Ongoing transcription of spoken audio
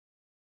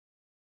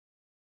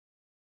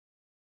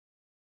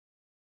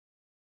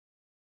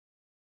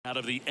Out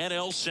of the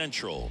NL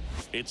Central,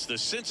 it's the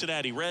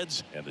Cincinnati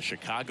Reds and the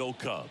Chicago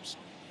Cubs.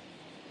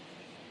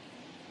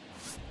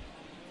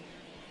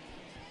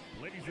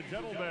 Ladies and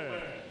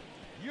gentlemen,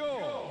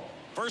 your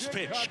first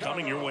pitch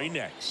coming your way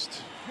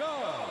next.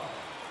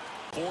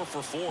 4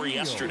 for 4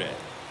 yesterday.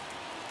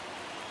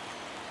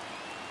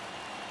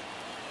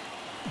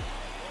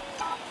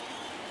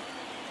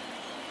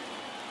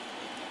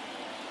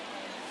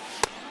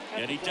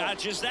 And he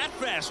dodges that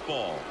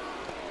fastball.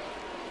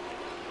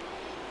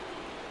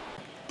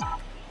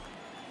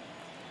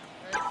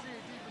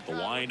 The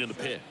line and the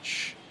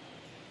pitch.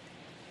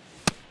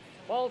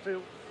 Ball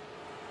 2.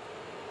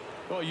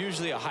 Well,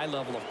 usually a high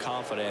level of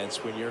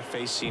confidence when you're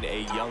facing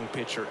a young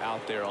pitcher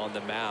out there on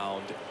the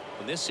mound.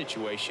 In this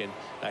situation,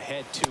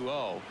 ahead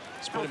 2-0,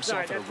 he's put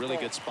himself in a really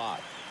good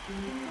spot.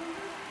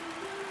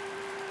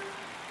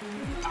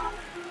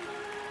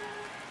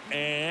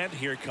 And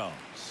here it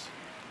comes.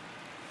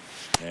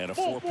 And a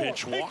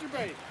 4-pitch walk.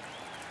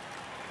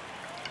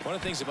 One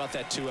of the things about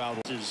that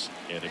 2-out is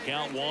an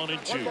account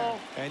 1-2.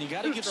 And you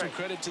got to give some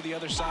credit to the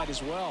other side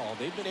as well.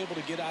 They've been able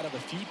to get out of a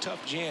few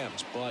tough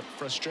jams, but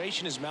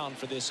frustration is mounting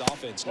for this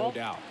offense, no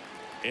doubt.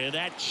 And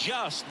that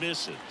just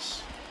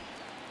misses.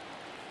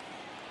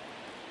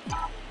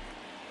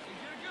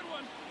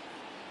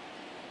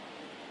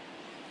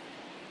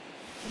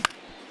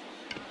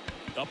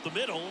 Up the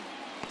middle,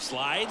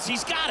 slides,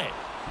 he's got it.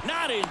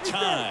 Not in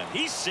time.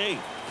 He's safe.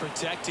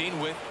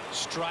 Protecting with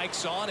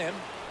strikes on him.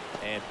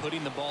 And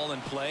putting the ball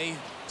in play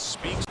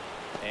speaks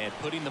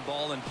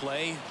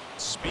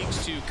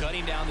to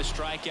cutting down the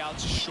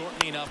strikeouts,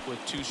 shortening up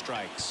with 2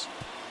 strikes.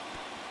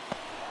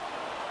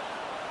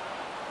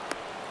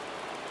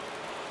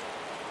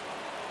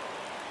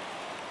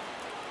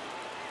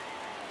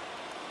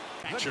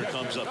 Pitcher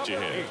comes up to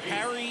him.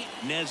 Harry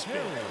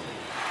Nesbitt.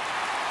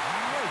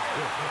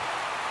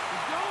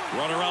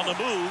 Runner on the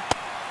move.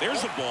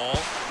 There's a ball.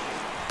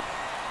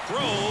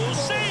 Throw,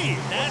 save.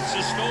 That's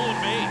a stolen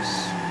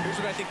base. Here's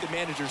what I think the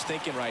manager's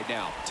thinking right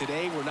now.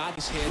 Today, we're not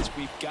these hits.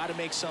 We've got to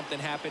make something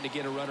happen to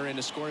get a runner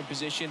into scoring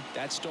position.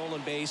 That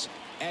stolen base,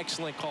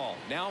 excellent call.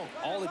 Now,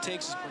 all it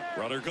takes is...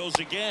 Runner goes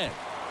again.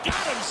 Got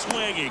him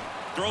swinging.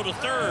 Throw to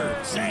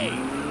third. Save.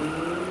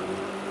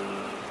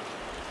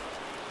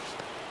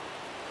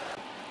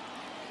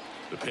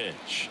 The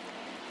pitch.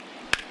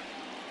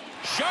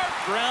 Sharp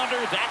grounder.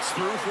 That's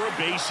through for a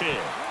base hit.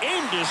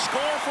 In to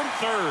score from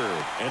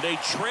third. And they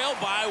trail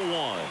by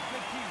 1.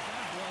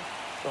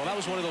 Well, that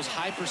was one of those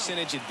high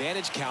percentage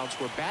advantage counts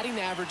where batting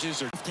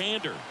averages are...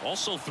 Left-hander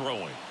also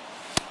throwing.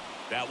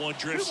 That one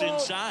drifts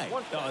inside.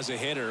 Now, as a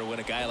hitter, when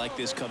a guy like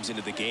this comes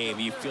into the game,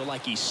 you feel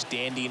like he's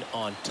standing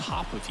on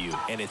top of you.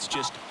 And it's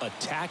just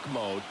attack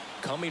mode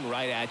coming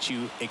right at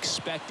you,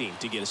 expecting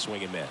to get a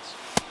swing and miss.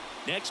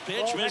 Next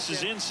pitch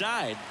misses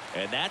inside.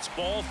 And that's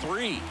ball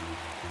 3.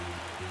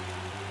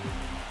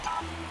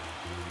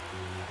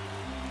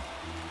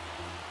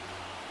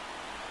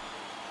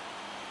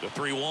 The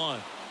 3-1.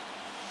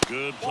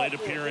 Good plate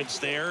appearance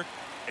there.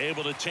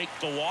 Able to take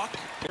the walk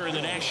here in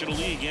the National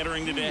League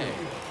entering today.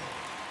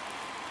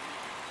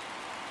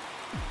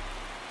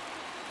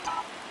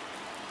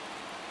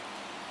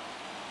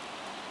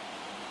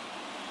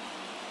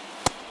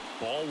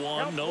 Ball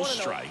 1, no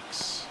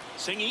strikes.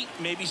 Singy,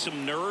 maybe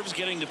some nerves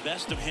getting the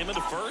best of him in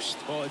the first?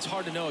 Well, it's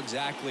hard to know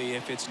exactly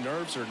if it's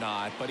nerves or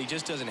not, but he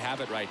just doesn't have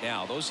it right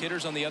now. Those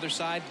hitters on the other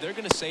side, they're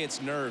going to say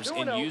it's nerves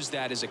and use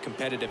that as a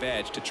competitive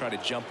edge to try to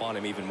jump on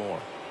him even more.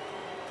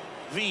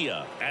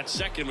 Villa at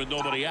second with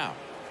nobody out.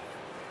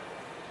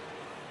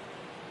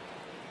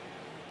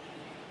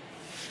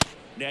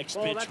 Next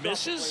pitch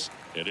misses,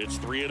 and it's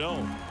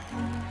 3-0.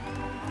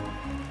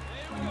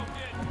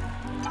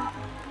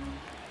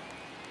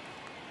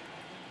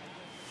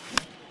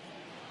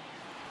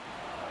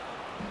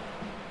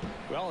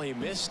 Well, he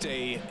missed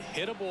a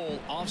hittable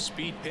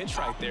off-speed pitch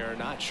right there.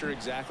 Not sure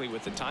exactly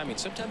with the timing.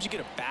 Sometimes you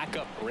get a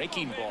backup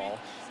breaking ball.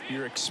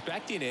 You're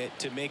expecting it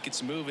to make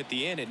its move at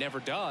the end. It never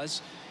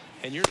does.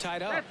 And you're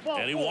tied up.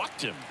 And he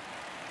walked him.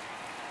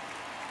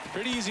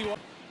 Pretty easy one.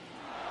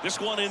 This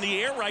one in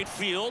the air right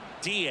field.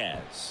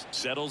 Diaz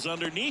settles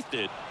underneath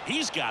it.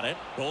 He's got it.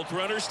 Both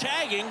runners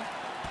tagging.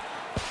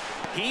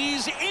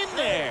 He's in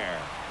there.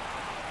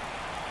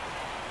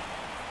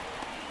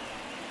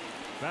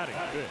 batting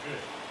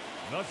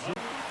fifth.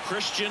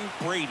 Christian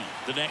Brady,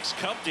 the next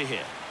Cub to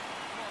hit.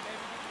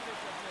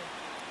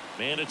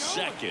 Man at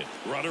second.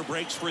 Runner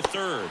breaks for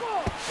third.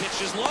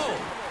 Pitch is low.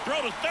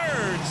 Throw to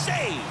third.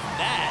 Save.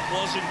 That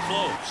wasn't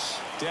close.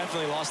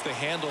 Definitely lost the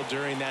handle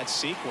during that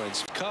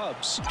sequence.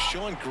 Cubs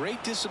showing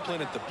great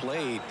discipline at the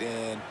plate,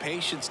 and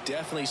patience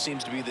definitely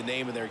seems to be the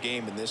name of their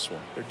game in this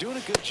one. They're doing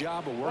a good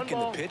job of working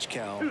the pitch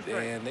count,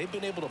 and they've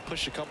been able to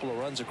push a couple of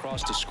runs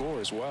across to score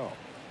as well.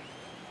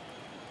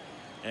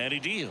 And he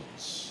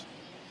deals.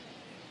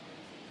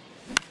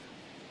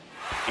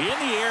 In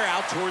the air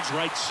out towards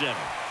right center.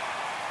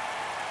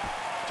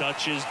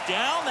 Touches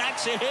down.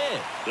 That's a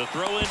hit. The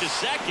throw into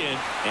second,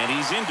 and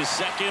he's into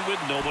second with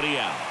nobody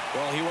out.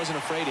 Well, he wasn't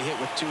afraid to hit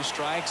with 2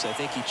 strikes. I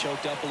think he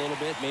choked up a little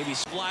bit. Maybe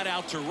flat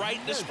out to right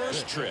this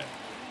first trip.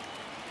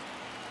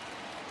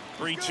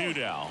 3-2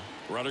 now.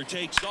 Runner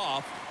takes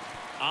off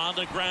on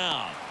the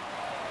ground.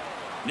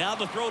 Now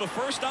the throw to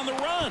first on the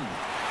run.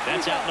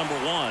 That's out number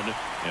 1,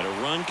 and a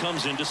run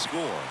comes in to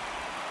score.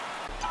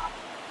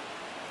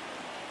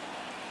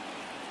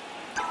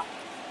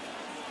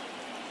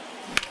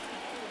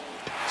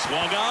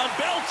 Swung on,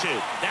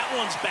 belted. That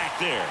one's back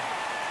there.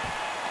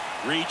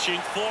 Reaching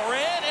for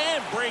it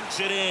and brings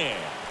it in.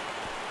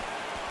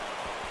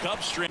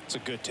 Cubs string. It's a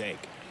good take.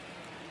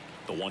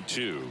 The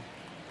 1-2.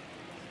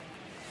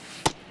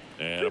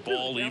 And a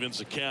ball evens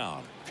the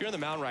count. If you're on the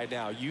mound right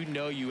now, you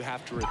know you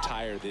have to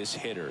retire this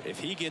hitter. If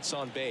he gets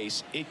on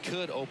base, it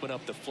could open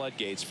up the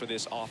floodgates for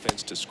this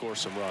offense to score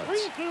some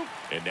runs.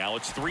 And now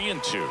it's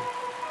 3-2.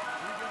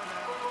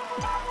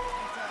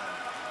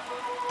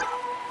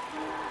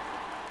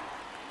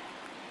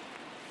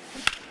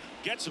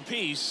 Gets a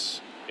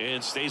piece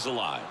and stays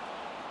alive.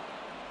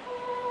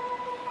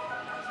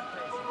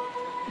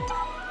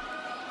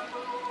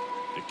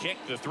 The kick,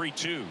 the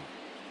 3-2.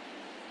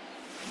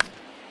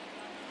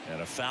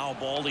 And a foul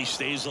ball, he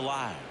stays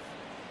alive.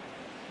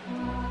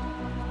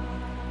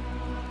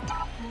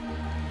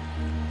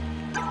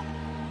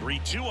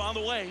 Three-two on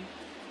the way.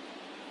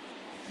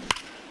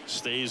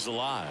 Stays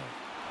alive.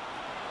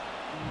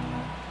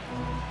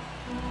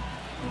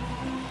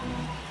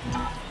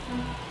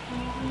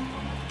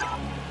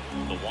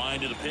 The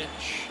wind of the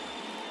pitch.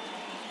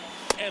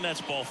 And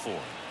that's ball 4.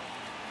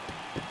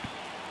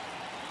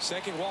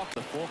 Second walk,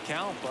 the full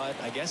count, but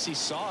I guess he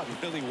saw it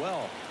really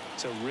well.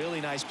 It's a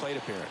really nice plate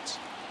appearance.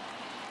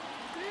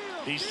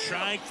 He's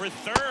trying for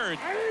third.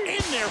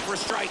 In there for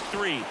strike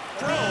 3.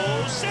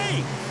 Throw,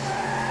 safe.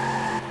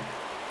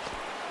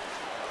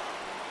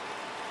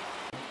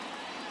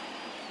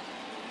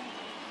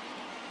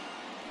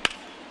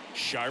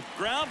 Sharp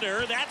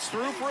grounder. That's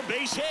through for a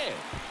base hit.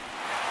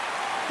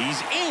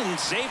 He's in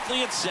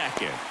safely at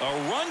second.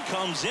 A run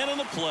comes in on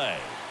the play.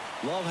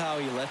 Love how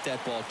he let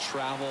that ball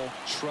travel,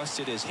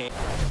 trusted his hand.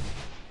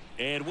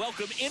 And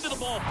welcome into the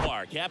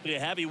ballpark. Happy to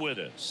have you with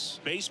us.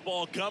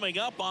 Baseball coming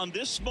up on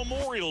this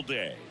Memorial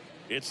Day.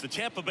 It's the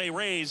Tampa Bay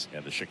Rays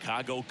and the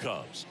Chicago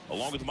Cubs.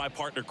 Along with my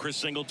partner, Chris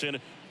Singleton,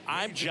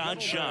 I'm John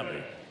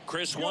Shammy.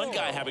 Chris, one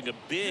guy having a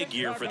big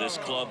year for this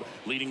club,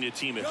 leading the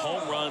team in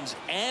home runs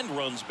and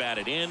runs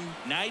batted in.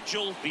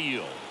 Nigel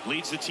Beal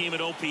leads the team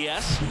at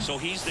OPS, so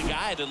he's the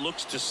guy that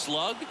looks to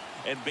slug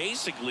and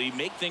basically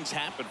make things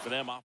happen for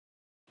them.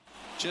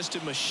 Just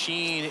a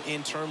machine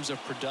in terms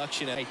of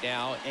production right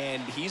now,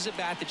 and he's a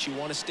bat that you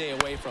want to stay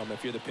away from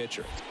if you're the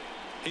pitcher.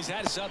 He's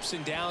had his ups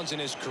and downs in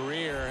his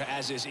career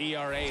as his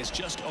ERA is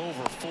just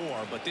over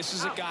 4, but this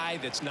is a guy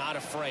that's not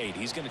afraid.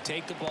 He's going to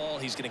take the ball,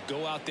 he's going to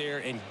go out there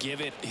and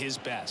give it his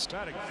best.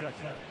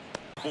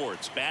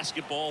 Sports,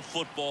 basketball,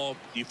 football,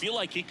 you feel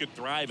like he could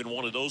thrive in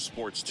one of those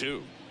sports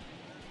too.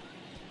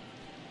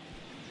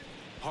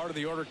 Part of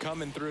the order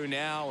coming through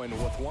now, and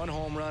with 1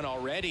 home run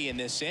already in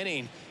this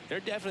inning,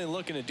 they're definitely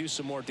looking to do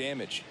some more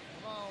damage.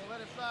 Come on,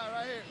 let it fly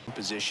right here.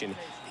 Position,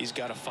 he's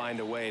got to find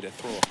a way to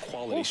throw a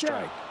quality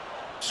strike.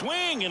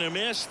 Swing and a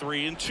miss.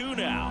 3-2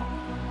 now.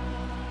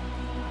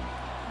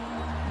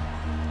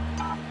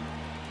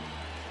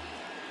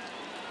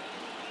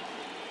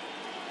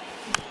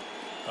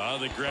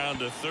 On the ground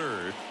to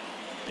third,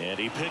 and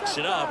he picks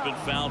it up in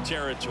foul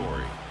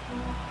territory.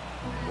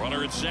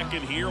 Runner at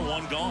second here,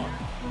 1 gone.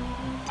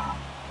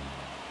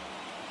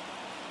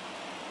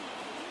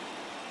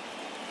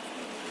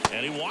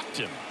 And he walked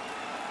him.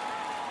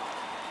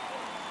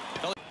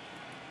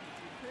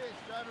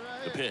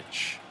 The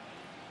pitch.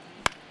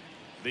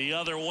 The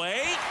other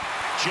way.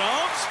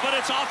 Jumps, but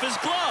it's off his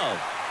glove.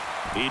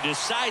 He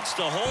decides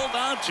to hold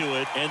on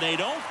to it, and they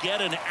don't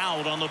get an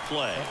out on the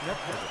play.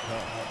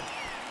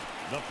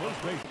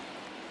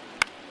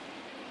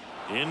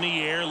 In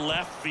the air,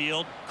 left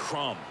field.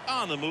 Crum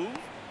on the move.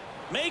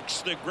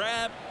 Makes the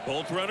grab.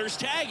 Both runners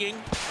tagging.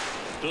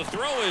 The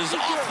throw is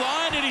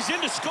offline, and he's in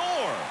to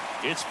score.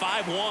 It's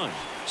 5-1.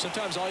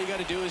 Sometimes all you got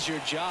to do is your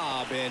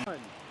job.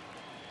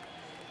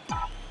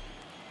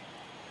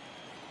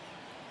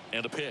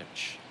 And a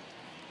pitch.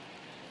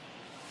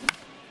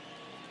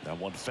 That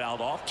one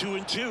fouled off.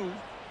 2-2.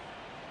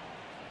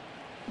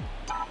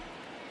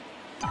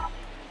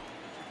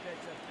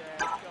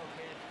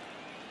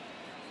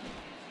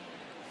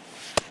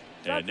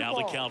 And now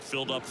the count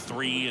filled up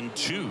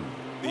 3-2.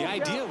 The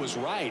idea was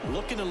right.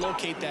 Looking to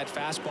locate that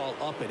fastball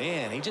up and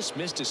in. He just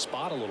missed his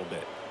spot a little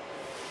bit.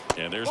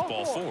 And there's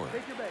ball 4.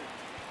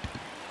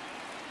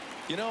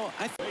 You know,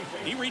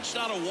 he reached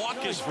out a walk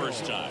his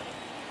first time.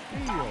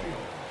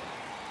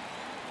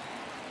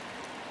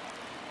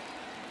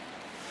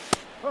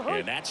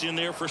 And that's in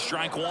there for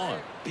strike 1.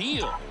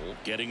 Beal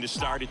getting to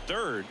start at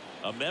third,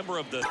 a member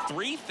of the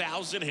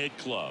 3,000 hit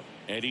club,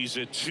 and he's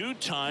a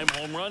 2-time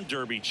home run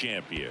derby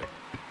champion.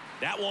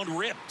 That one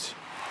ripped.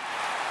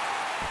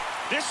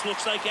 This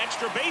looks like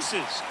extra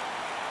bases.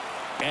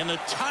 And the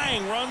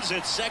tying runs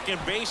at second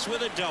base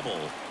with a double.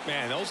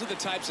 Man, those are the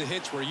types of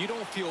hits where you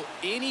don't feel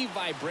any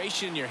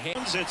vibration in your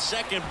hands. At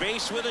second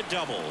base with a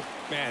double.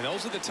 Man,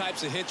 those are the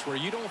types of hits where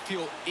you don't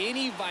feel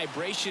any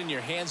vibration in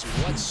your hands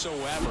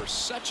whatsoever.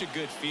 Such a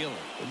good feeling.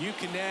 When you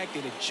connect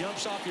and it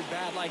jumps off your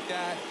bat like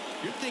that,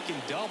 you're thinking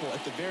double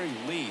at the very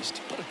least.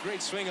 What a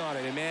great swing on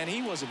it, and man,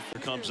 he wasn't.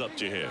 Comes up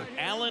to him.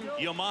 Alan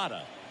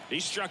Yamada. He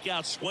struck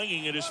out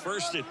swinging at his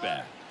first at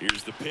bat.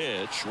 Here's the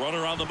pitch.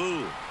 Runner on the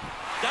move.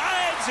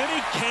 Dives, and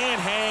he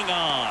can't hang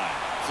on.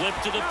 Flip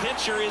to the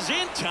pitcher is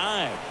in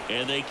time,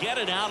 and they get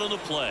it out of the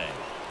play.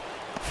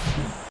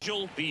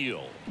 Joel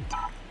Beal.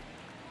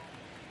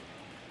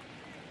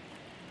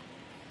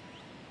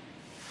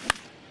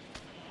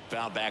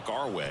 Foul back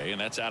our way,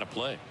 and that's out of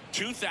play.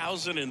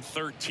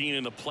 2013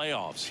 in the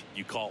playoffs,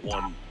 you caught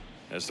one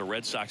as the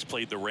Red Sox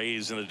played the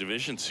Rays in the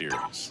division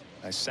series.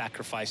 I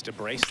sacrificed a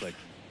bracelet.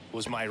 It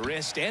was my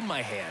wrist and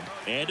my hand.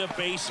 And a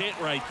base hit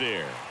right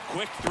there.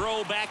 Quick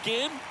throw back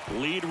in.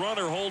 Lead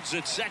runner holds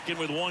it second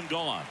with one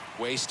gone.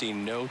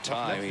 Wasting no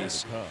time.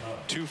 He's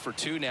 2 for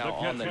 2 now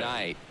on the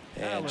night,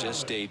 and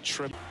just a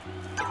trip.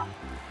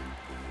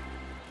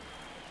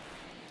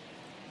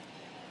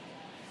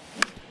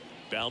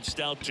 Bounced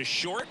out to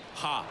short.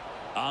 Hop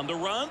on the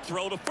run.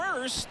 Throw to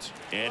first,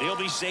 and he'll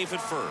be safe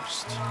at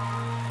first.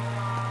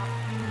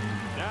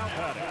 Now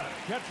batting,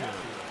 catcher.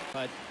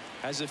 But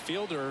as a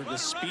fielder, the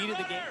speed of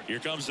the game. Here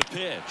comes the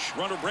pitch.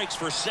 Runner breaks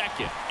for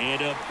second,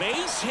 and a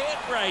base hit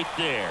right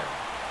there.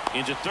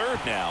 Into third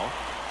now.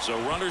 So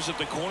runners at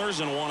the corners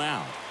and one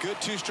out. Good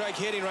two-strike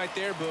hitting right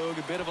there, Boog.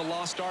 A bit of a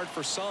lost start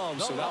for some,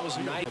 so that was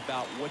nice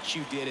about what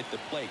you did at the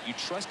plate. You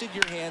trusted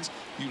your hands.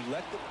 You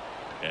let the.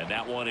 And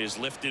that one is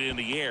lifted in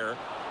the air.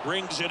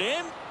 Brings it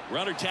in.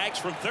 Runner tags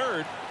from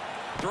third.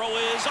 Throw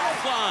is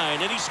offline,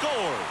 and he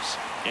scores.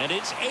 And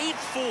it's 8-4.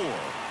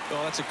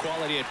 Oh, that's a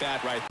quality at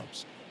bat right.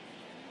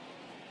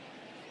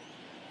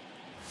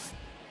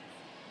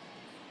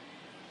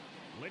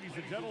 Ladies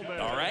and gentlemen.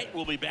 All right,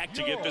 we'll be back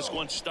to get this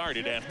one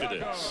started after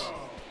this.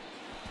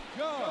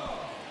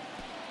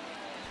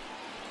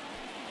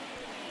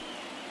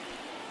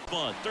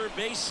 On third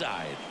base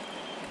side.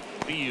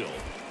 Beal.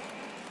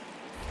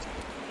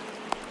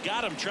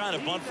 Got him trying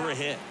to bunt for a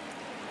hit.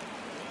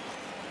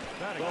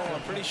 Well,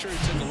 I'm pretty sure he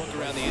took a look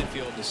around the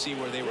infield to see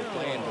where they were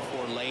playing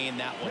before laying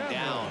that one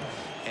down.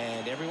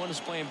 And everyone was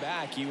playing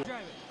back. Drive it.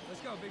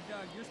 Let's go, big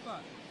dog. Your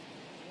spot.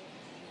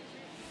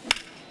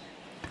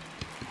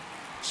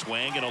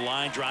 Swing and a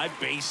line drive.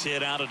 Base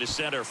hit out of the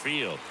center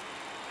field.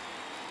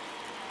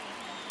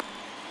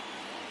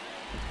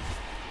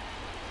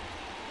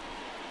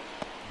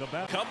 The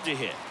bat. Cub to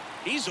hit.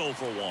 He's 0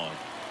 for 1.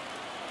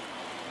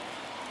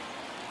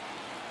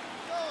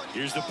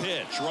 Here's the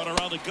pitch. Runner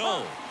on the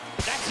go.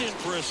 That's in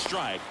for a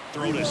strike.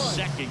 Throw to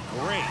second.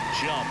 Great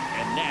jump.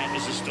 And that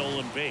is a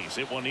stolen base.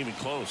 It wasn't even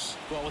close.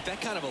 Well, with that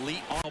kind of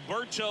elite.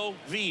 Alberto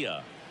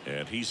Villa.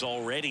 And he's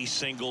already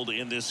singled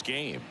in this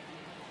game.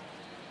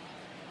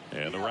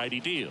 And the righty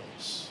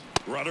deals.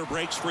 Runner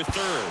breaks for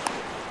third.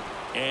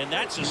 And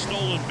that's a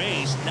stolen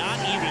base. Not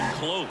even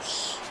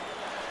close.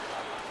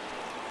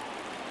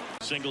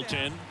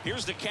 Singleton.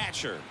 Here's the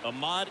catcher,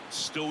 Ahmad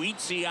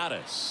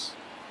Stoitsiadis.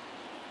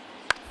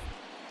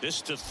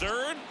 This to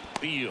third.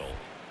 Beal.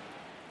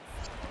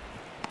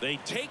 They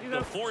take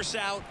the force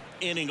out.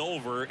 Inning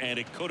over, and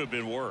it could have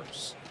been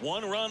worse.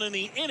 One run in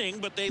the inning,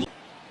 but they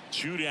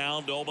 2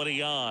 down,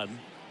 nobody on.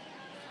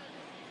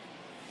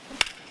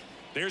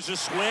 There's a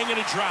swing and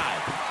a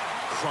drive.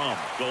 Crum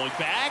going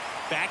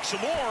back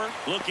some more,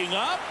 looking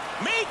up,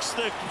 makes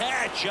the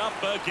catch up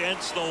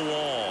against the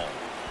wall.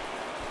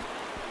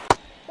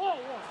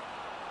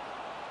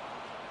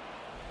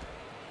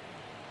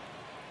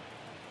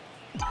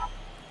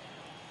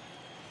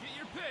 Get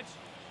your pitch.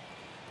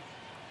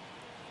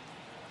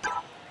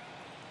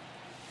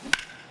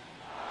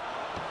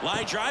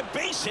 Line drive,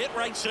 base hit,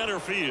 right center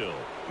field.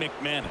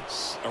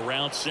 McManus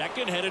around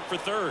second, headed for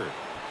third.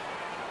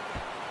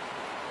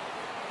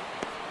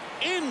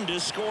 In to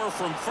score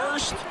from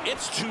first.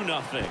 It's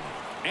 2-0.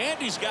 And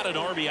he's got an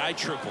RBI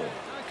triple.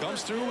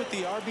 Comes through with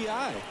the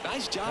RBI.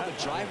 Nice job of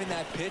driving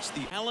that pitch.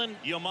 The Alan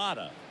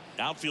Yamada.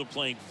 Outfield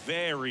playing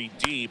very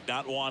deep,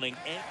 not wanting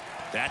any.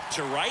 That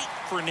to right.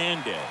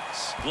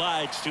 Fernandez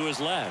glides to his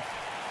left,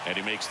 and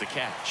he makes the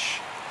catch.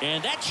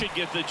 And that should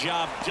get the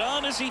job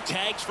done as he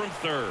tags from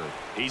third.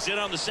 He's in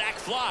on the sac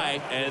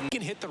fly, and he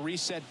can hit the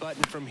reset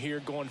button from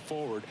here going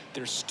forward.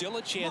 There's still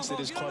a chance that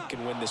his club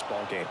can win this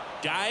ball game.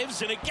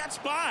 Dives, and it gets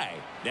by.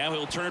 Now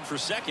he'll turn for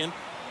second.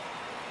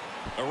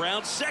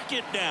 Around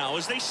second now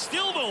as they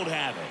still don't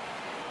have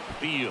it.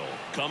 Beal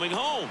coming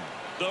home.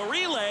 The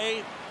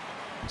relay.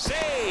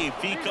 Save.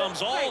 He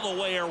comes all the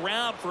way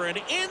around for an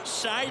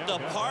inside the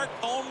park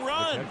home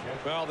run.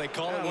 Well, they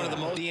call it one of the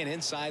most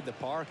inside the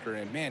parker,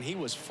 and man, he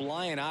was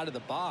flying out of the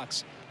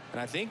box.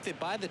 And I think that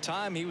by the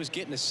time he was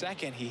getting a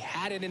second, he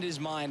had it in his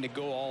mind to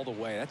go all the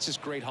way. That's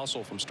just great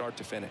hustle from start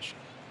to finish.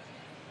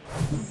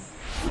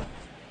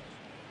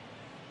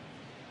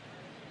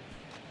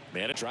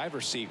 Man, a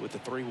driver's seat with the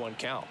 3-1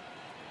 count.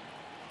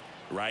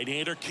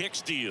 Right-hander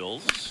kicks,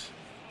 deals.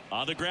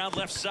 On the ground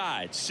left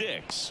side.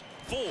 6.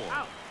 4,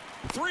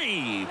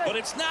 3, but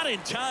it's not in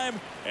time,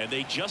 and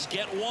they just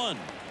get 1.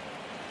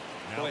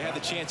 Well, they had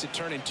the chance at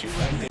turning 2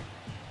 right there.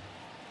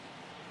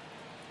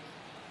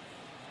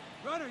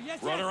 Runner,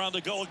 yes, Runner on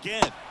the go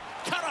again.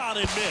 Cut on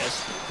and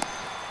missed.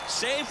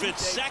 Safe at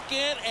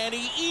second, and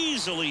he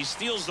easily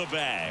steals the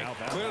bag.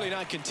 Clearly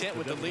not content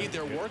with the lead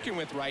they're working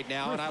with right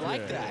now, and I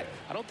like that.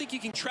 I don't think you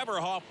can Trevor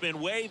Hoffman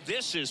way.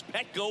 This is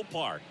Petco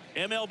Park.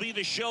 MLB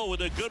The Show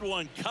with a good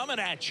one coming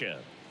at you.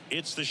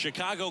 It's the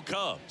Chicago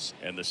Cubs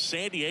and the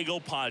San Diego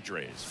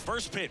Padres.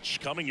 First pitch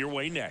coming your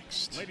way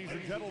next. Ladies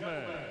and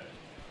gentlemen,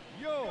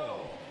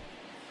 yo,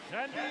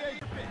 San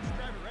Diego. pitch.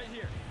 Drive it right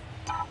here.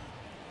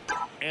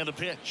 And the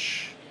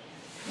pitch.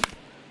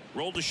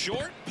 Rolled to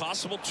short.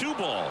 Possible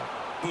 2-ball.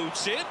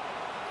 Boots it.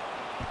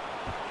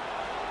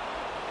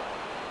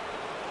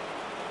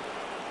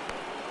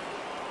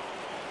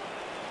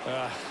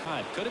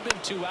 Could have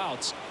been 2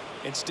 outs.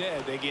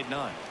 Instead, they get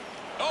 9.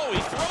 Oh, he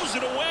throws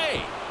it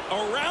away.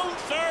 Around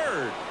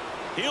third.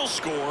 He'll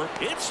score.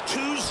 It's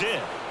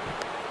 2-zip.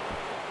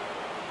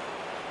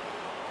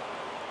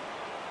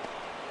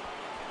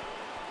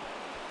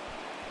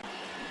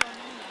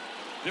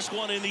 This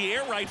one in the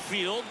air, right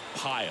field.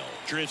 Pyle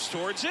drifts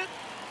towards it.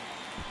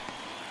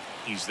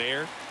 He's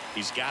there.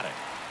 He's got it.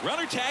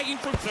 Runner tagging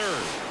from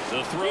third.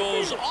 The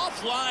throw's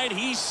offline.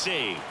 He's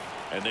safe.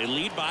 And they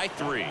lead by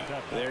 3.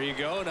 There you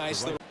go.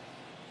 Nice little.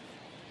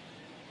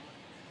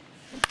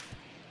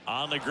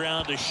 On the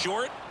ground to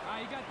short. All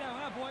right, you got that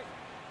one up, boy.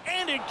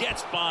 And it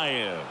gets by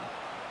him.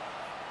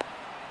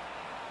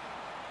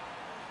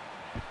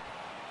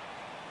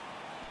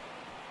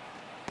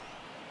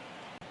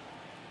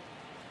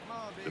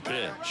 The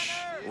pitch.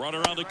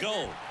 Runner on the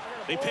go.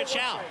 They pitch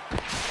out.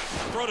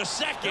 Throw to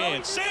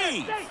second.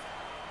 Save.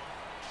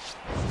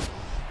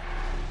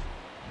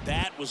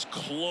 That was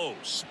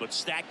close, but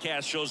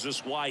StatCast shows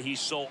us why he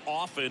so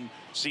often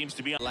seems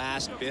to be on.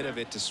 Last bit of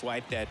it to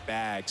swipe that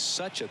bag.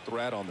 Such a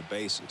threat on the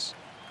bases.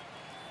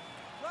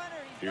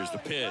 Here's the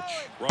pitch.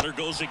 Runner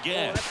goes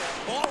again.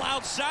 Ball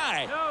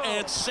outside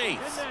and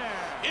safe.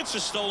 It's a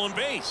stolen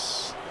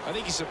base. I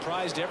think he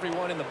surprised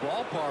everyone in the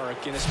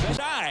ballpark, and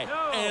especially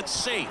and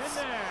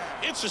safe.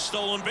 It's a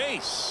stolen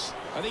base.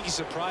 I think he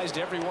surprised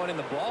everyone in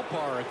the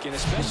ballpark, and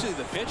especially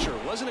the pitcher.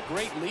 Wasn't a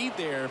great lead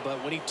there,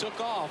 but when he took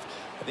off,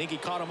 I think he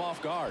caught him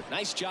off guard.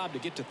 Nice job to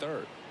get to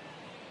third.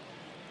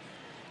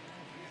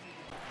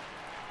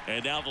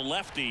 And now the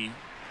lefty.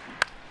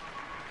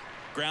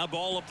 Ground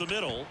ball up the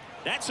middle.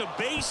 That's a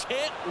base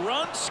hit.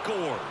 Run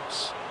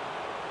scores.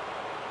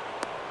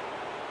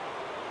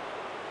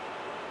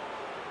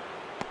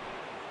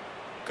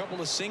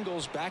 Couple of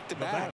singles back to back.